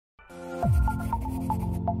Texas!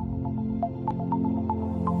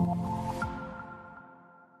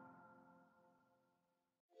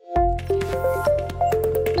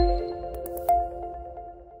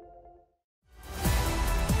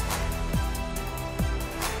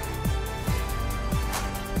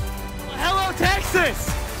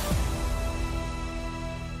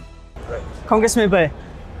 Congressman Buddle,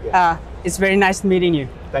 it's very nice meeting you.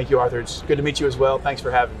 Thank you, Arthur. It's good to meet you as well. Thanks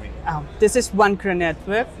for having me. This is One Korea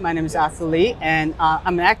Network. My name is Arthur Lee, and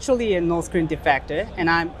I'm actually a North Korean defector,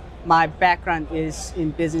 and my background is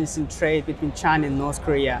in business and trade between China and North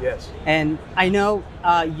Korea. Yes. And I know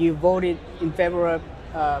you voted in favor of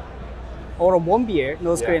or one year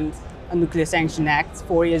North Korean Nuclear Sanction Act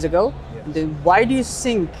 4 years ago. Yes. Then why do you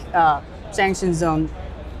think sanctions on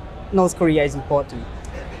North Korea is important?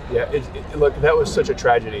 Yeah, look, that was such a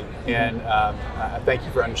tragedy, and thank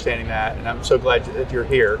you for understanding that. And I'm so glad that you're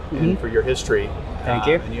here and for your history. Thank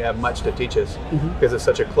you. And you have much to teach us because it's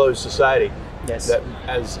such a closed society. Yes. That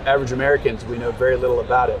as average Americans, we know very little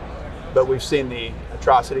about it. But we've seen the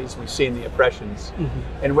atrocities, we've seen the oppressions.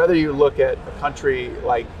 And whether you look at a country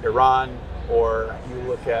like Iran, or you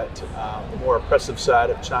look at the more oppressive side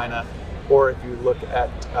of China, or if you look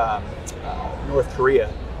at North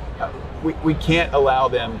Korea, we can't allow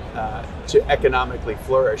them to economically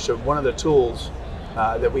flourish. So one of the tools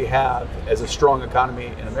that we have as a strong economy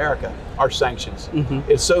in America are sanctions.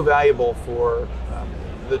 It's so valuable for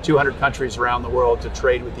the 200 countries around the world to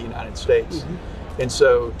trade with the United States. And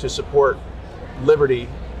so to support liberty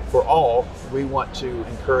for all, we want to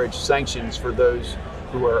encourage sanctions for those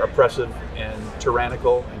who are oppressive and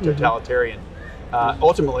tyrannical and totalitarian,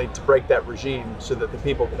 ultimately to break that regime so that the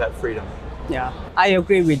people could have freedom. Yeah, I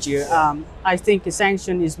agree with you. I think a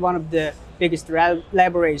sanction is one of the biggest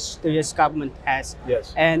leverage the U.S. government has.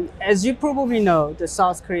 Yes. And as you probably know, the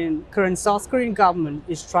current South Korean government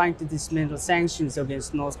is trying to dismantle sanctions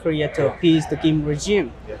against North Korea to appease the Kim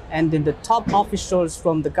regime. And then the top officials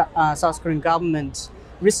from the South Korean government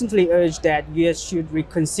recently urged that U.S. should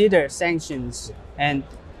reconsider sanctions. And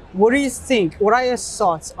what do you think? What are your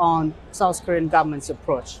thoughts on South Korean government's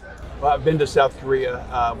approach? Well, I've been to South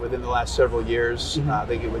Korea within the last several years. I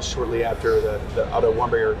think it was shortly after the Otto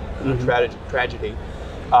Warmbier tragedy.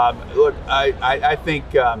 Look, I think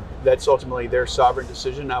that's ultimately their sovereign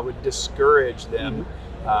decision. I would discourage them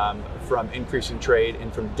from increasing trade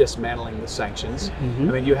and from dismantling the sanctions. I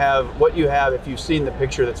mean, you have if you've seen the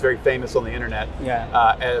picture that's very famous on the internet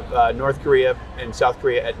of North Korea and South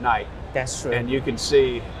Korea at night. That's true. And you can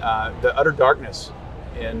see the utter darkness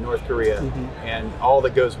in North Korea and all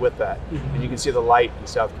that goes with that. And you can see the light in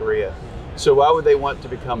South Korea. So why would they want to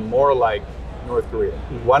become more like North Korea?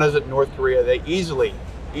 Why doesn't North Korea, they easily,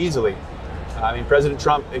 I mean, President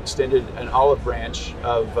Trump extended an olive branch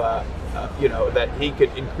of, that he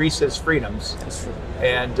could increase his freedoms. That's true.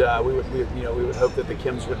 And we would hope that the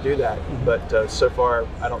Kims would do that. But so far,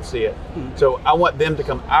 I don't see it. So I want them to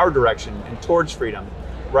come our direction and towards freedom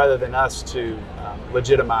rather than us to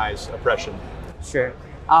legitimize oppression. Sure.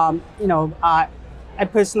 I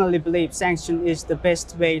personally believe sanction is the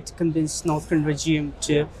best way to convince North Korean regime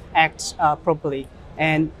to act properly.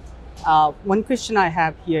 And one question I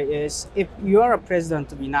have here is, if you are a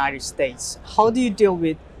president of the United States, how do you deal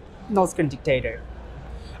with North Korean dictator?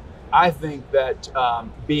 I think that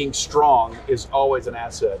being strong is always an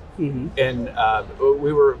asset. And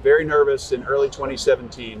we were very nervous in early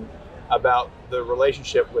 2017 about the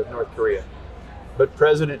relationship with North Korea. But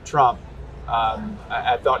President Trump,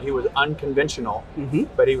 I thought he was unconventional,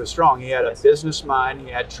 but he was strong. He had a business mind, he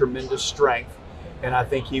had tremendous strength, and I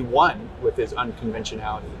think he won with his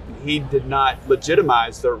unconventionality. He did not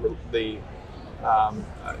legitimize the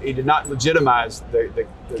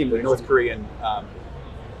North Korean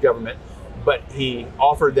government, but he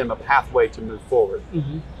offered them a pathway to move forward.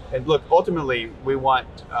 And look, ultimately, we want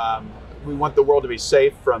the world to be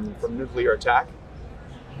safe from nuclear attack.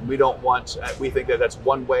 We don't want. We think that that's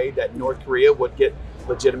one way that North Korea would get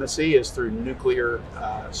legitimacy is through nuclear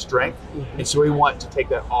strength, and so we want to take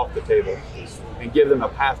that off the table and give them a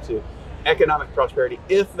path to economic prosperity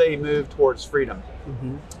if they move towards freedom.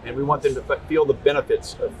 And we want them to feel the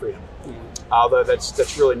benefits of freedom. Although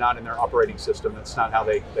that's really not in their operating system. That's not how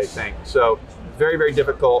they think. So very, very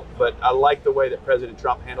difficult. But I like the way that President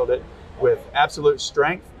Trump handled it with absolute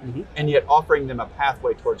strength, and yet offering them a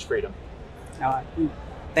pathway towards freedom.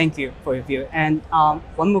 Thank you for your view. And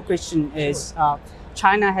one more question is,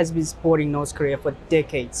 China has been supporting North Korea for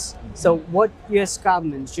decades. So what U.S.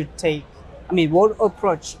 government should take, what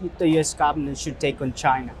approach the U.S. government should take on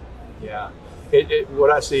China? Yeah, What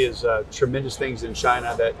I see is tremendous things in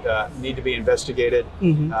China that need to be investigated.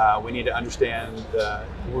 We need to understand the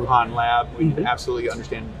Wuhan lab. We need to absolutely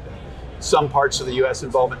understand some parts of the U.S.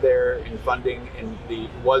 involvement there in funding,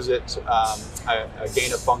 and was it a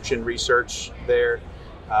gain of function research there?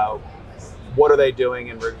 What are they doing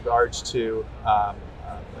in regards to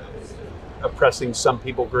oppressing some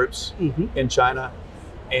people groups in China?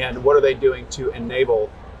 And what are they doing to enable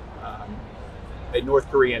a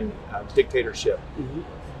North Korean dictatorship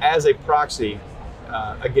as a proxy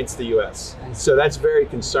against the U.S.? So that's very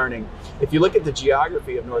concerning. If you look at the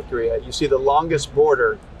geography of North Korea, you see the longest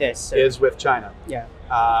border is with China. Yeah.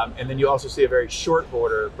 And then you also see a very short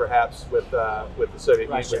border, perhaps, with the Soviet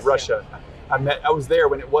Union, with Russia. Yeah. I was there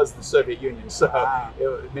when it was the Soviet Union, so it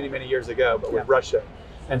was many years ago, but with Russia.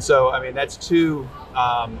 And so, I mean, that's two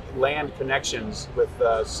land connections with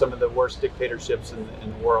some of the worst dictatorships in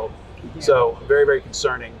the world. So very, very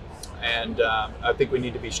concerning. And I think we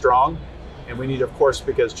need to be strong. And we need, of course,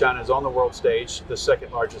 because China is on the world stage, the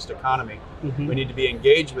second largest economy, we need to be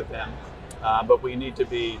engaged with them. But we need to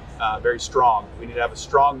be very strong. We need to have a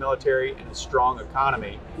strong military and a strong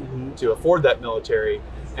economy to afford that military.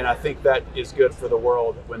 And I think that is good for the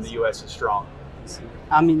world when the U.S. is strong.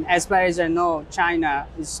 I mean, as far as I know, China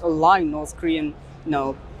is allowing North Korean,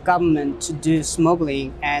 government to do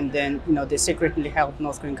smuggling, and then they secretly help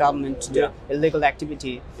North Korean government to do illegal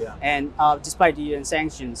activity, and despite the UN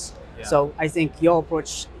sanctions. So I think your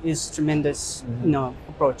approach is tremendous,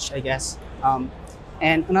 approach, I guess.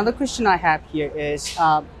 And another question I have here is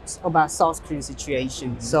about South Korean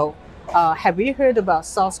situation. So have you heard about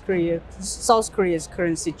South Korea's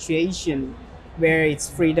current situation, where its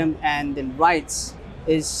freedom and then rights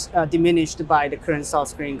is diminished by the current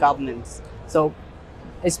South Korean government? So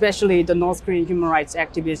especially the North Korean human rights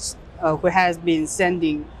activists who has been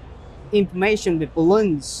sending information with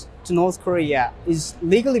balloons to North Korea is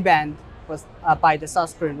legally banned by the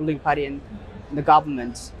South Korean ruling party and the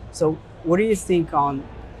government. So what do you think on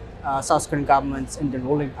South Korean government and the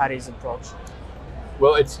ruling party's approach?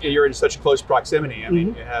 Well, you're in such close proximity. I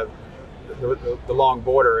mean, you have the long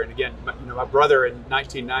border, and again, my brother in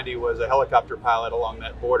 1990 was a helicopter pilot along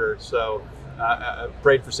that border. So I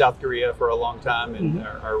prayed for South Korea for a long time, and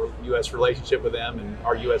our U.S. relationship with them, and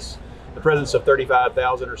the presence of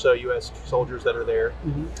 35,000 or so U.S. soldiers that are there.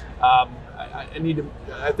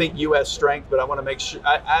 I think U.S. strength, but I want to make sure.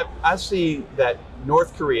 I see that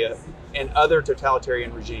North Korea and other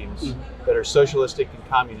totalitarian regimes that are socialistic and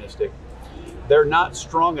communistic, they're not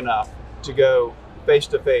strong enough to go face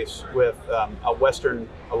to face with a Western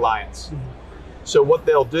alliance. So what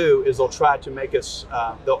they'll do is they'll try to make us,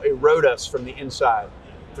 they'll erode us from the inside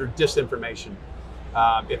through disinformation.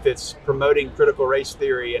 If it's promoting critical race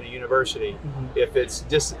theory in a university, if it's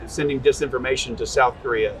sending disinformation to South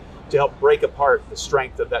Korea to help break apart the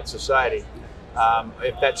strength of that society,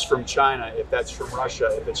 if that's from China, if that's from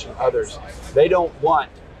Russia, if it's from others, they don't want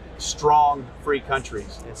strong, free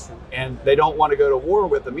countries. And they don't want to go to war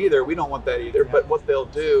with them either. We don't want that either. But what they'll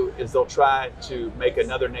do is they'll try to make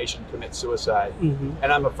another nation commit suicide.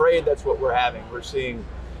 And I'm afraid that's what we're having. We're seeing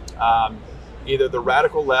either the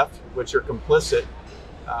radical left, which are complicit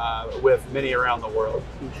with many around the world,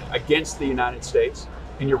 against the United States.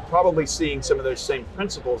 And you're probably seeing some of those same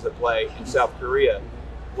principles at play in South Korea,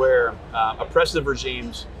 where oppressive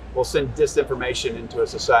regimes will send disinformation into a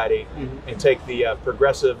society and take the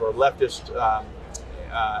progressive or leftist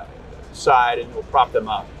side and will prop them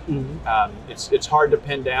up. It's hard to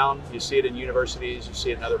pin down. You see it in universities, you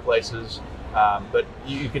see it in other places, but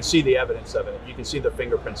you can see the evidence of it. You can see the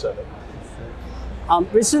fingerprints of it.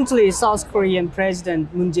 Recently, South Korean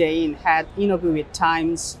President Moon Jae-in had an interview with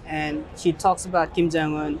Times, and he talks about Kim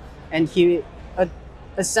Jong-un, and he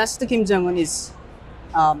assessed Kim Jong-un is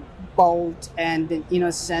bold and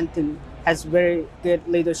innocent and has very good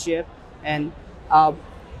leadership. And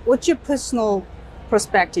what's your personal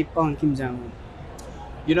perspective on Kim Jong-un?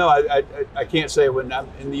 I can't say. When I'm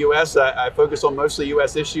in the U.S., I focus on mostly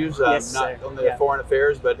U.S. issues, not on the foreign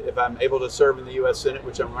affairs. But if I'm able to serve in the U.S. Senate,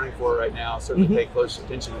 which I'm running for right now, I'll certainly pay close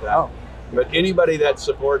attention to that. But anybody that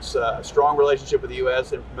supports a strong relationship with the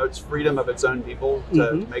U.S. and promotes freedom of its own people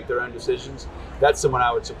to make their own decisions, that's someone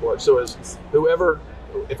I would support. So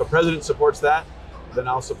if a president supports that, then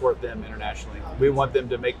I'll support them internationally. We want them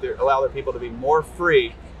to allow their people to be more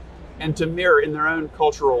free and to mirror in their own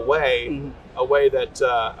cultural way, a way that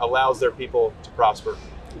allows their people to prosper.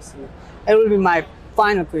 It will be my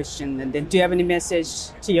final question. And then, do you have any message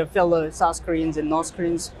to your fellow South Koreans and North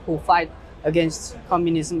Koreans who fight against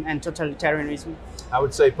communism and totalitarianism? I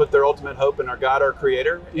would say put their ultimate hope in our God, our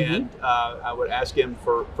Creator, and I would ask Him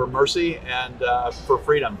for mercy and for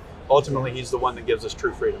freedom. ultimately he's the one that gives us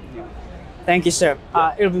true freedom. Thank you, sir.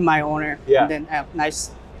 It'll be my honor. Yeah. And then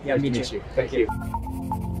nice Nice to meet meet you. you. Thank you.